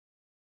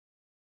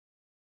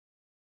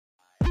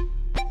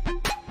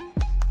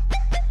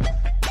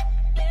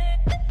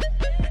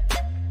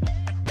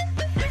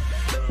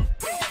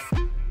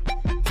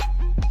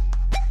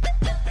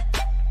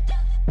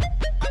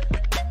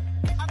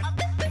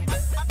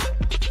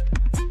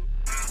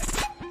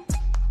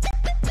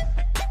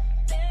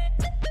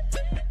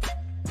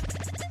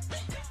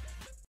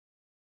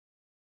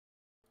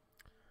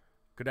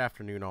Good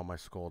afternoon, all my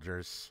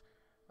Skolgers.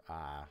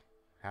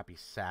 Happy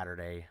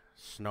Saturday,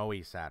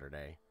 snowy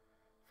Saturday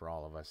for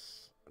all of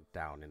us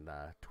down in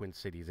the Twin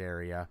Cities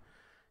area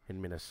in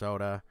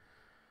Minnesota.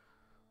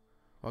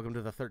 Welcome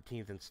to the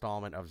 13th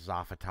installment of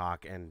Zafa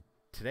Talk, and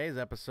today's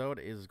episode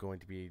is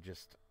going to be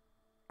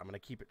I'm going to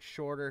keep it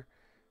shorter.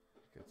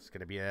 It's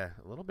going to be a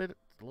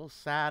little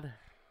sad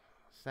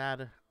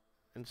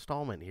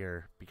installment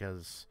here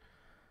because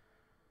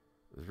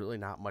there's really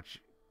not much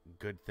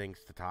good things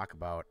to talk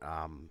about.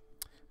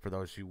 For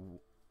those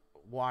who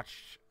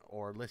watched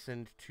or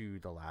listened to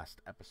the last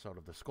episode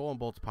of the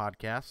SkolNBolts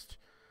Podcast,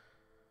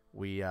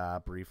 we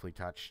briefly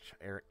touched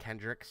Eric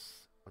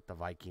Kendricks with the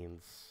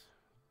Vikings.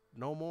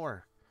 No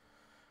more.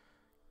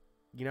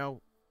 You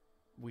know,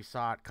 we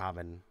saw it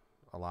coming.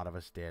 A lot of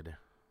us did.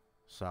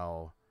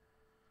 So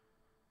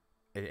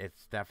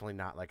it's definitely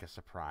not like a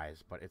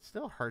surprise, but it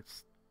still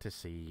hurts to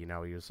see. You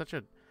know, he was such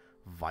a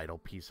vital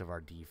piece of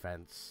our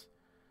defense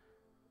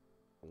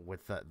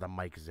with the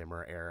Mike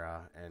Zimmer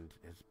era, and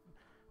has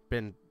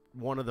been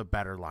one of the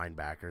better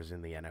linebackers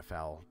in the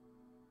NFL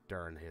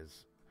during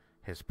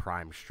his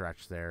prime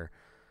stretch there.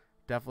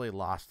 Definitely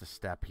lost a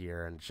step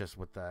here, and just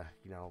with the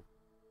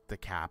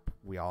cap,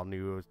 we all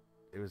knew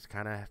it was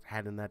kind of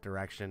heading that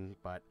direction,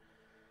 but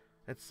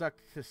it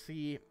sucked to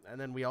see. And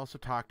then we also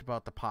talked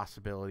about the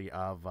possibility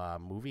of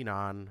moving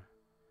on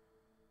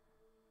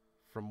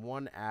from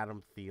one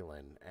Adam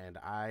Thielen, and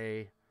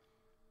I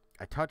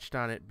touched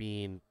on it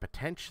being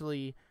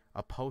potentially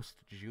a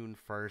post-June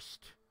 1st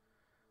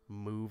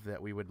move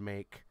that we would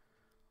make,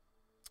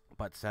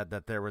 but said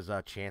that there was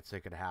a chance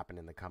it could happen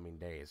in the coming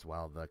days.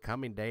 Well, the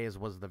coming days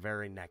was the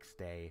very next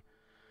day.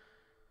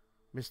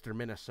 Mr.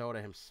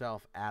 Minnesota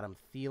himself, Adam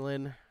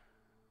Thielen,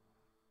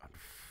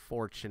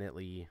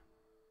 unfortunately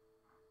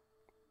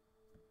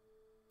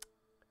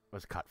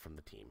was cut from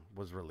the team,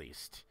 was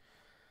released.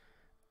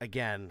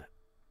 Again,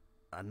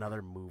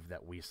 another move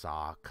that we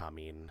saw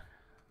coming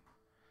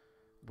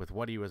with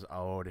what he was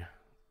owed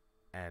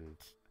and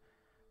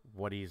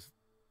what he's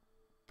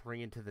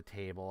bringing to the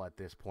table at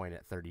this point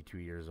at 32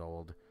 years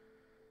old.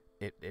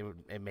 It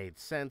made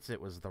sense. It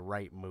was the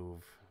right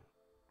move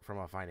from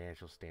a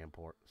financial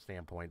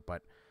standpoint,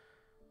 but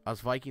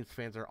us Vikings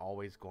fans are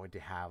always going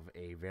to have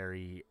a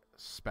very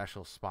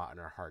special spot in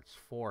our hearts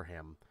for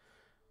him.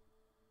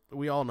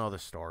 We all know the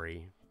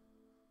story.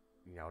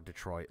 You know,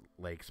 Detroit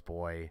Lakes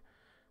boy,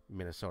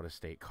 Minnesota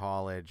State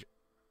College,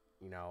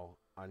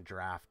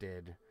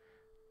 undrafted,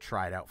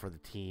 tried out for the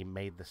team,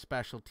 made the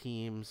special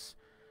teams,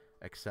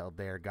 excelled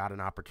there, got an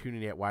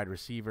opportunity at wide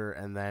receiver,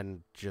 and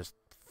then just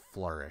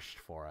flourished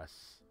for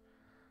us.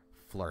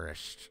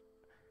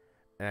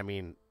 And I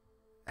mean,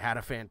 had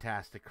a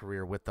fantastic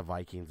career with the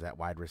Vikings at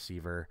wide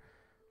receiver.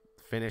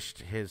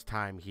 Finished his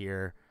time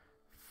here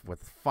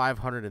with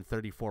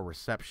 534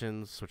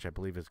 receptions, which I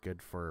believe is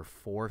good for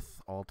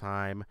fourth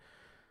all-time,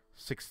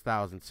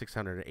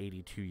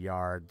 6,682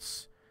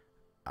 yards,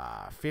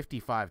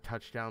 55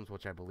 touchdowns,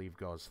 which I believe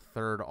goes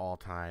third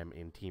all-time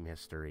in team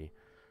history.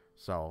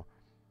 So,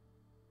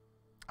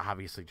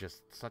 obviously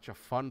just such a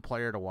fun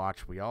player to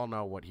watch. We all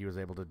know what he was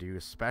able to do,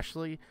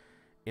 especially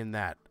in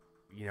that,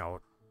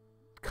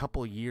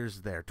 couple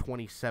years there,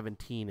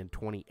 2017 and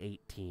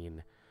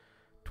 2018.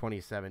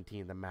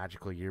 2017, the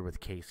magical year with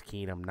Case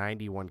Keenum,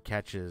 91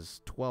 catches,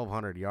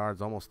 1,200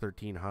 yards, almost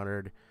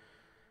 1,300.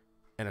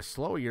 And a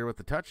slow year with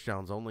the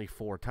touchdowns, only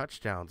 4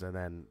 touchdowns. And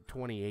then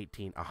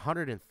 2018,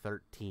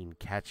 113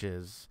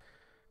 catches,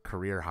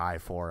 career high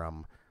for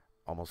him,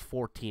 almost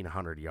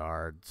 1,400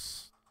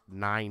 yards,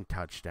 9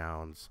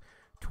 touchdowns.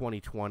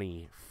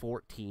 2020,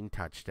 14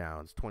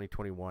 touchdowns.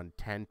 2021,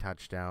 10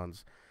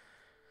 touchdowns.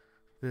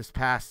 This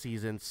past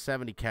season,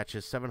 70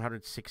 catches,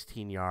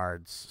 716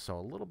 yards. So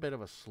a little bit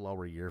of a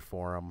slower year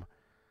for him.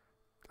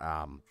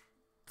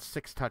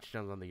 6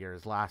 touchdowns on the year.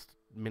 His last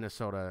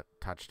Minnesota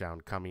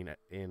touchdown coming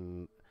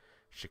in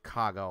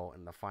Chicago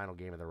in the final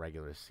game of the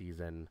regular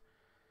season.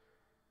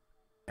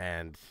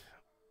 And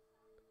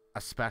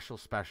a special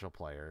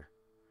player.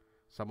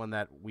 Someone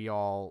that we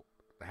all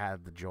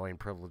had the joy and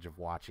privilege of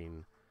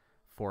watching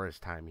for his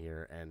time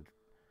here. And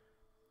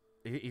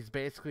he's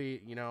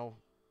basically,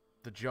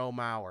 the Joe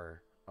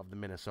Mauer of the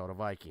Minnesota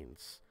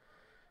Vikings.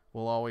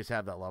 We'll always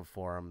have that love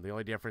for him. The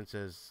only difference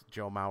is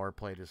Joe Mauer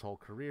played his whole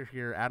career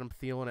here. Adam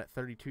Thielen at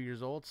 32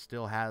 years old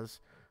still has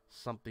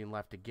something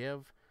left to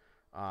give.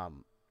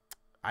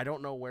 I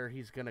don't know where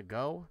he's going to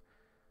go.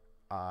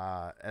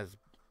 As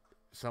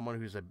someone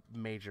who's a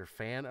major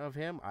fan of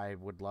him, I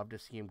would love to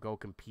see him go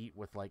compete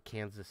with like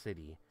Kansas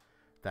City.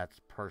 That's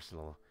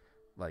personal,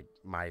 like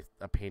my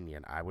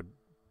opinion. I would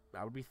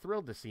be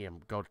thrilled to see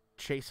him go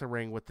chase a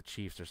ring with the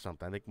Chiefs or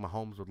something. I think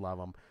Mahomes would love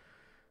him.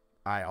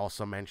 I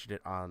also mentioned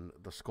it on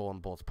the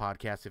SkolNBolts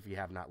Podcast. If you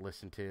have not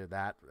listened to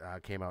that,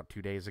 came out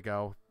 2 days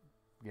ago.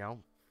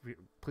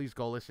 Please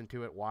go listen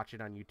to it. Watch it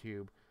on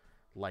YouTube.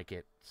 Like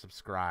it.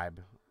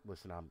 Subscribe.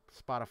 Listen on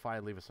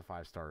Spotify. Leave us a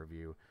 5-star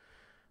review.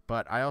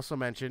 But I also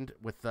mentioned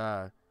with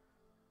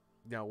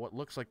what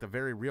looks like the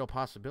very real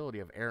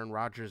possibility of Aaron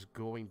Rodgers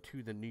going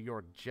to the New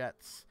York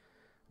Jets,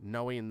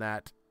 knowing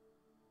that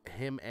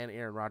him and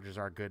Aaron Rodgers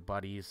are good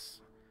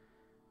buddies.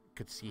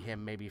 Could see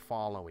him maybe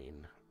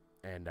following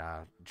and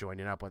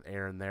joining up with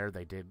Aaron there.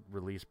 They did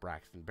release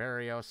Braxton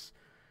Berrios,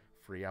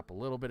 free up a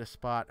little bit of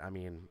spot. I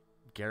mean,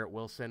 Garrett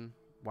Wilson,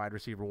 wide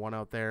receiver 1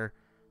 out there.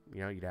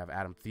 You know, you'd have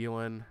Adam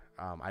Thielen.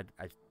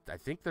 I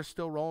think they're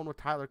still rolling with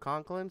Tyler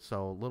Conklin,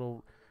 so a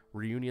little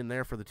reunion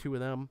there for the two of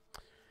them.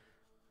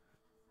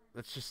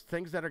 That's just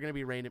things that are going to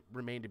be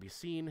remain to be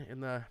seen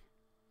in the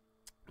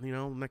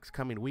next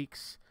coming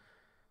weeks.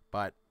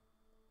 But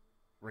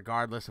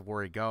regardless of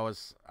where he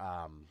goes,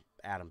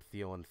 Adam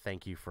Thielen,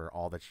 thank you for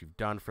all that you've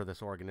done for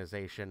this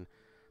organization,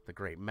 the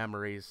great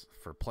memories,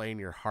 for playing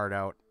your heart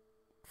out.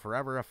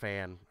 Forever a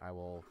fan. I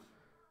will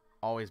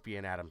always be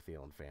an Adam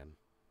Thielen fan.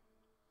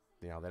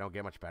 You know, they don't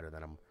get much better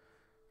than him.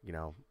 You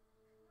know,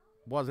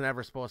 wasn't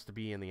ever supposed to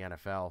be in the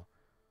NFL.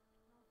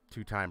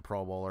 2-time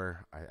Pro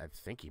Bowler. I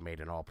think he made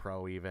an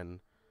All-Pro even.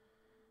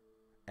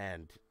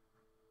 And,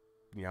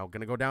 you know,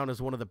 going to go down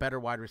as one of the better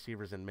wide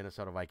receivers in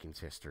Minnesota Vikings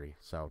history.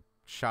 So,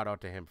 shout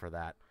out to him for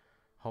that.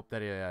 Hope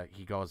that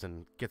he goes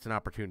and gets an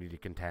opportunity to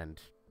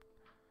contend.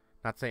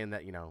 Not saying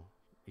that, you know,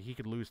 he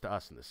could lose to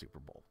us in the Super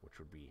Bowl, which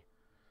would be...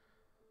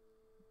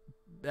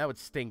 that would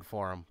sting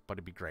for him, but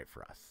it'd be great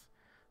for us.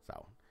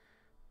 So,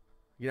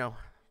 you know,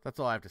 that's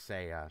all I have to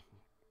say.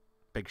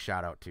 Big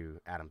shout out to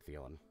Adam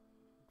Thielen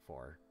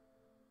for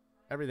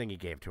everything he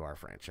gave to our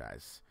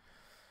franchise.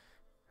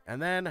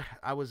 And then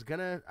I was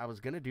gonna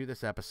do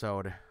this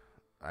episode.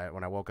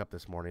 When I woke up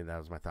this morning, that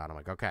was my thought. I'm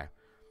like, okay,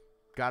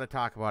 got to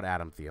talk about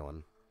Adam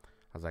Thielen.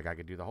 I was like, I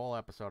could do the whole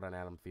episode on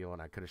Adam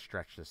Thielen. I could have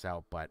stretched this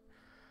out, but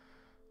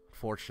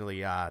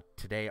fortunately,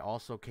 today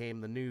also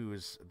came the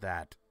news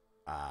that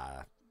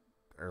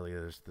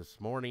earlier this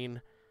morning,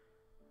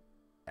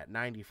 at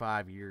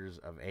 95 years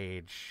of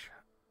age,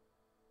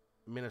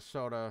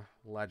 Minnesota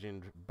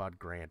legend Bud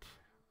Grant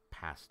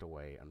passed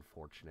away,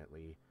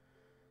 unfortunately.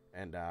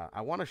 And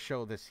I want to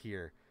show this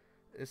here.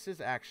 This is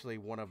actually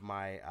one of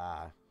my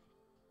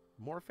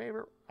more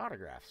favorite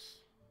autographs.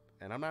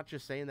 And I'm not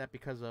just saying that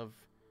because of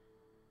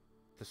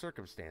the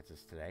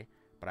circumstances today,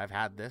 but I've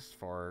had this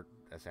for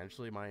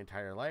essentially my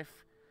entire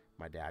life.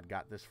 My dad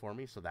got this for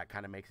me, so that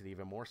kind of makes it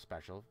even more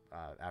special.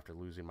 After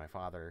losing my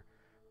father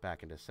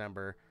back in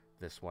December,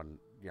 this one,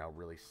 you know,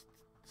 really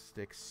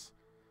sticks.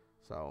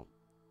 So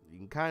you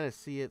can kind of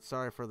see it.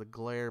 Sorry for the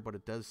glare, but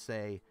it does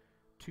say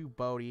to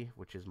Bodie,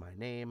 which is my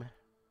name.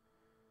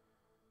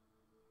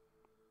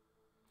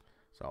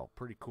 So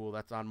pretty cool.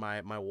 That's on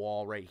my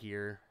wall right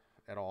here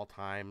at all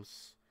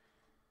times.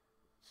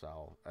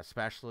 So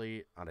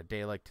especially on a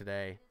day like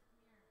today,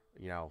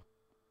 you know,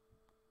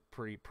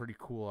 pretty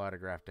cool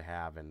autograph to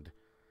have. And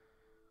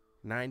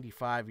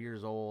 95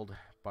 years old,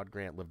 Bud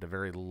Grant lived a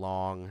very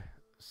long,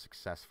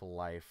 successful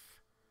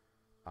life.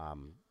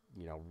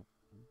 You know,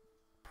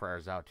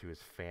 prayers out to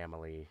his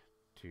family,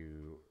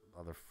 to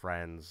other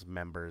friends,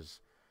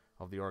 members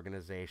of the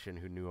organization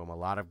who knew him. A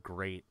lot of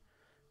great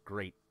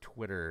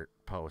Twitter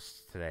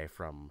posts today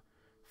from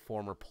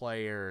former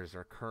players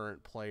or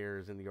current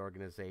players in the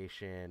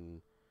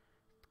organization,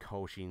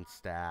 coaching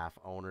staff,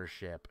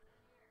 ownership.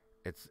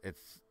 It's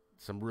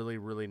some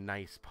really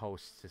nice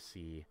posts to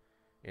see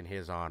in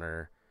his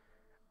honor.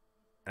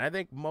 And I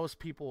think most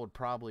people would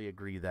probably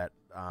agree that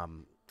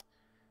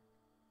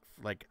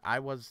like, I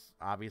was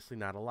obviously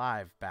not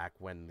alive back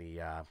when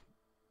the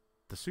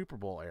Super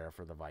Bowl era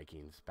for the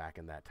Vikings back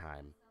in that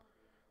time.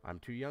 I'm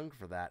too young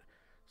for that.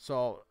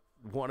 So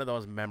one of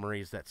those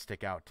memories that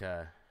stick out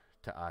to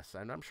us,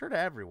 and I'm sure to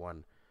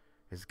everyone,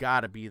 has got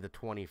to be the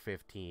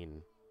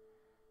 2015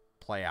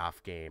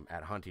 playoff game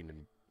at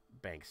Huntington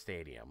Bank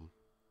Stadium.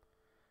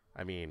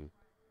 I mean,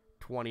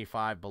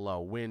 25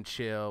 below wind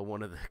chill,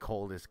 one of the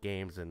coldest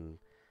games in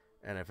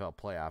NFL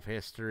playoff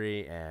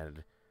history,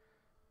 and,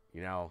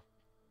 you know,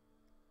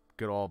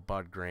 good old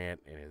Bud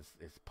Grant in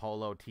his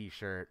polo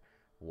t-shirt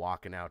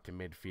walking out to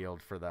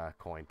midfield for the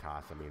coin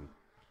toss. I mean,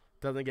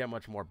 doesn't get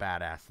much more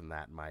badass than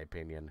that, in my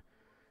opinion.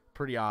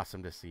 Pretty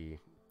awesome to see.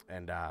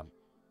 And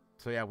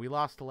so, yeah, we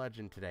lost a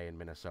legend today in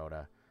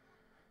Minnesota.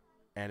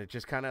 And it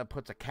just kind of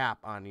puts a cap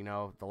on, you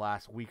know, the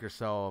last week or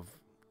so of,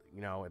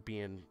 you know, it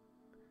being,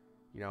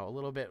 you know, a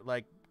little bit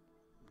like,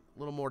 a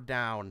little more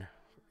down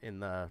in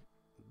the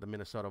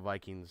Minnesota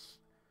Vikings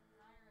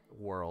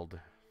world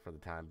for the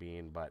time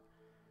being. But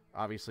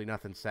obviously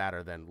nothing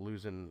sadder than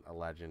losing a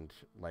legend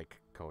like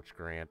Coach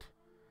Grant.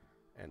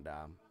 And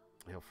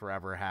he'll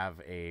forever have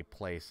a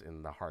place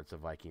in the hearts of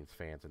Vikings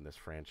fans in this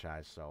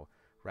franchise. So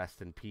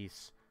rest in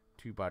peace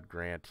to Bud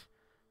Grant,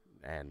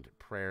 and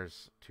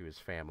prayers to his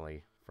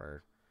family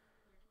for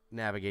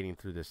navigating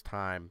through this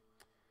time.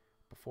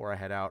 Before I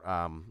head out,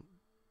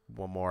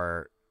 one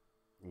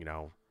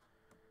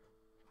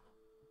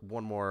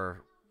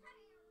more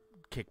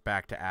kick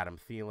back to Adam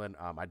Thielen.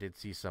 I did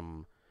see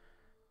some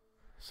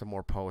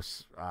more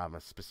posts,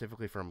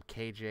 specifically from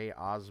KJ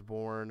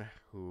Osborne,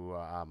 who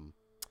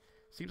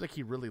seems like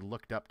he really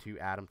looked up to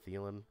Adam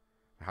Thielen.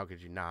 How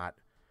could you not?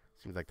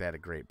 Seems like they had a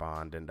great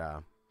bond, and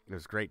it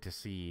was great to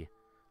see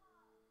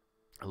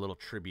a little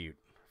tribute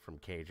from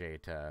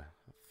KJ to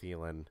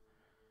Thielen.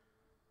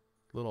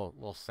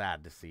 little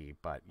sad to see,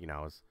 but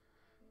it's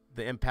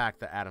the impact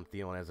that Adam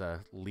Thielen as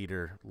a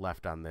leader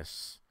left on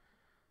this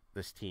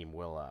team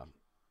will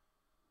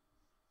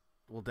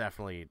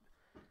definitely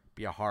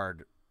be a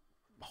hard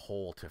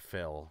hole to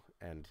fill.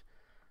 And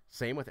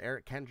same with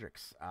Eric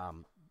Kendricks,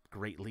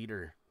 great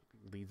leader,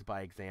 leads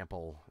by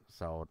example.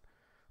 So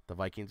the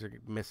Vikings are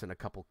missing a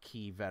couple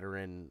key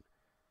veteran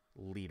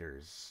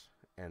leaders,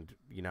 and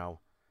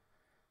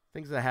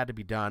things that had to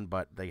be done,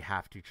 but they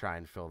have to try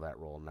and fill that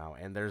role now.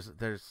 And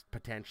there's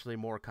potentially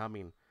more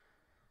coming.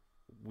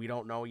 We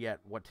don't know yet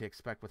what to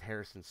expect with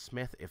Harrison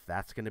Smith, if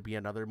that's going to be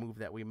another move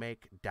that we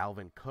make.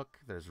 Dalvin Cook,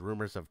 there's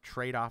rumors of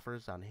trade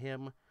offers on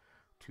him.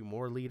 2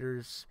 more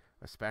leaders,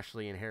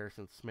 especially in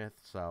Harrison Smith.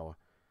 So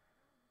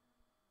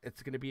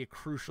it's going to be a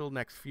crucial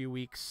next few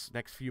weeks,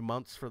 next few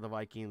months for the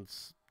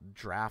Vikings.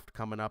 Draft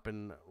coming up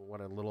in,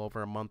 a little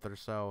over a month or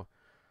so.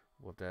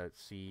 We'll have to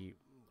see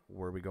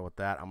where we go with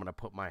that. I'm going to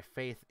put my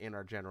faith in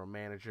our general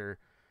manager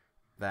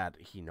that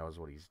he knows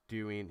what he's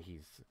doing.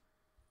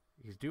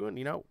 He's doing,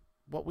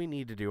 what we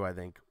need to do. I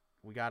think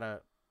we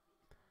gotta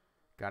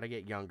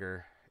get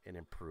younger and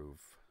improve.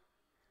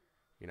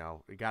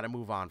 We gotta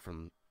move on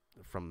from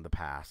the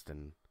past.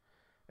 And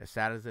as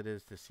sad as it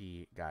is to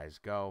see guys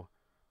go,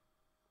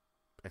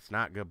 it's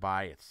not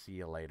goodbye. It's see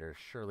you later.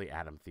 Surely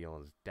Adam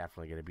Thielen is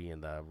definitely going to be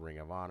in the Ring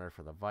of Honor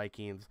for the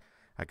Vikings.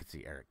 I could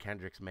see Eric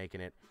Kendricks making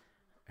it.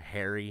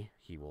 Harry,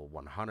 he will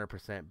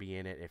 100% be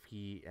in it if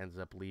he ends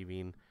up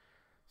leaving.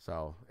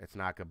 So it's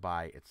not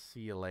goodbye. It's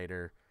see you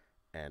later.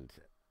 And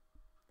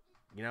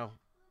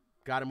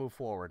got to move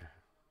forward.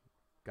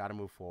 Got to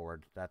move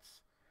forward.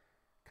 That's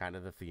kind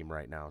of the theme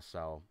right now.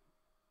 So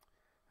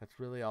that's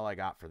really all I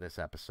got for this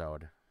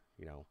episode.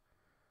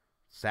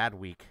 Sad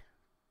week.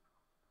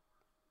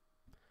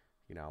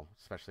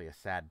 Especially a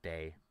sad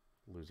day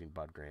losing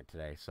Bud Grant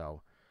today.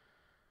 So,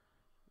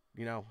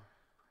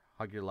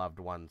 hug your loved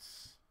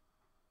ones.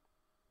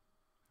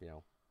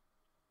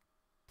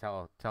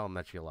 Tell them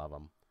that you love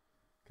them,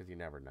 because you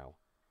never know.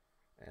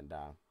 And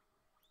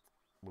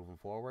moving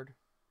forward,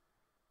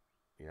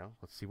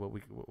 let's see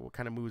what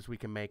kind of moves we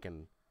can make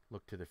and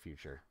look to the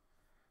future.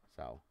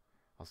 So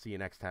I'll see you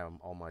next time,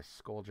 all my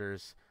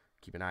Skolgers.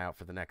 Keep an eye out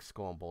for the next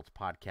SkolNBolts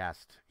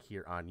podcast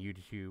here on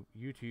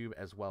YouTube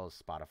as well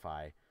as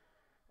Spotify.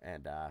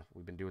 And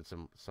we've been doing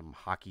some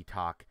hockey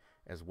talk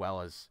as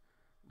well as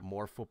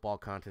more football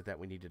content that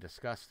we need to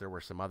discuss. There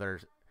were some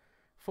other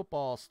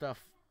football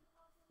stuff,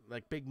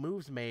 like big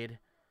moves made,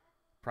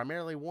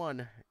 primarily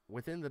one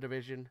within the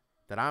division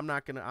that I'm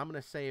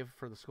gonna save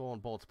for the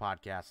SkolNBolts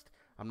podcast.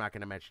 I'm not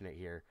gonna mention it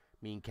here.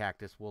 Me and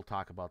Cactus, we'll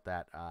talk about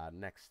that in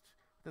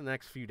the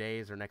next few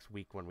days or next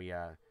week when we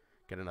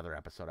get another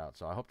episode out.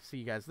 So I hope to see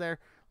you guys there.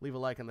 Leave a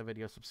like on the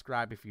video,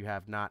 subscribe if you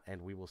have not,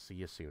 and we will see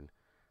you soon.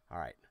 All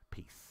right,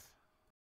 peace.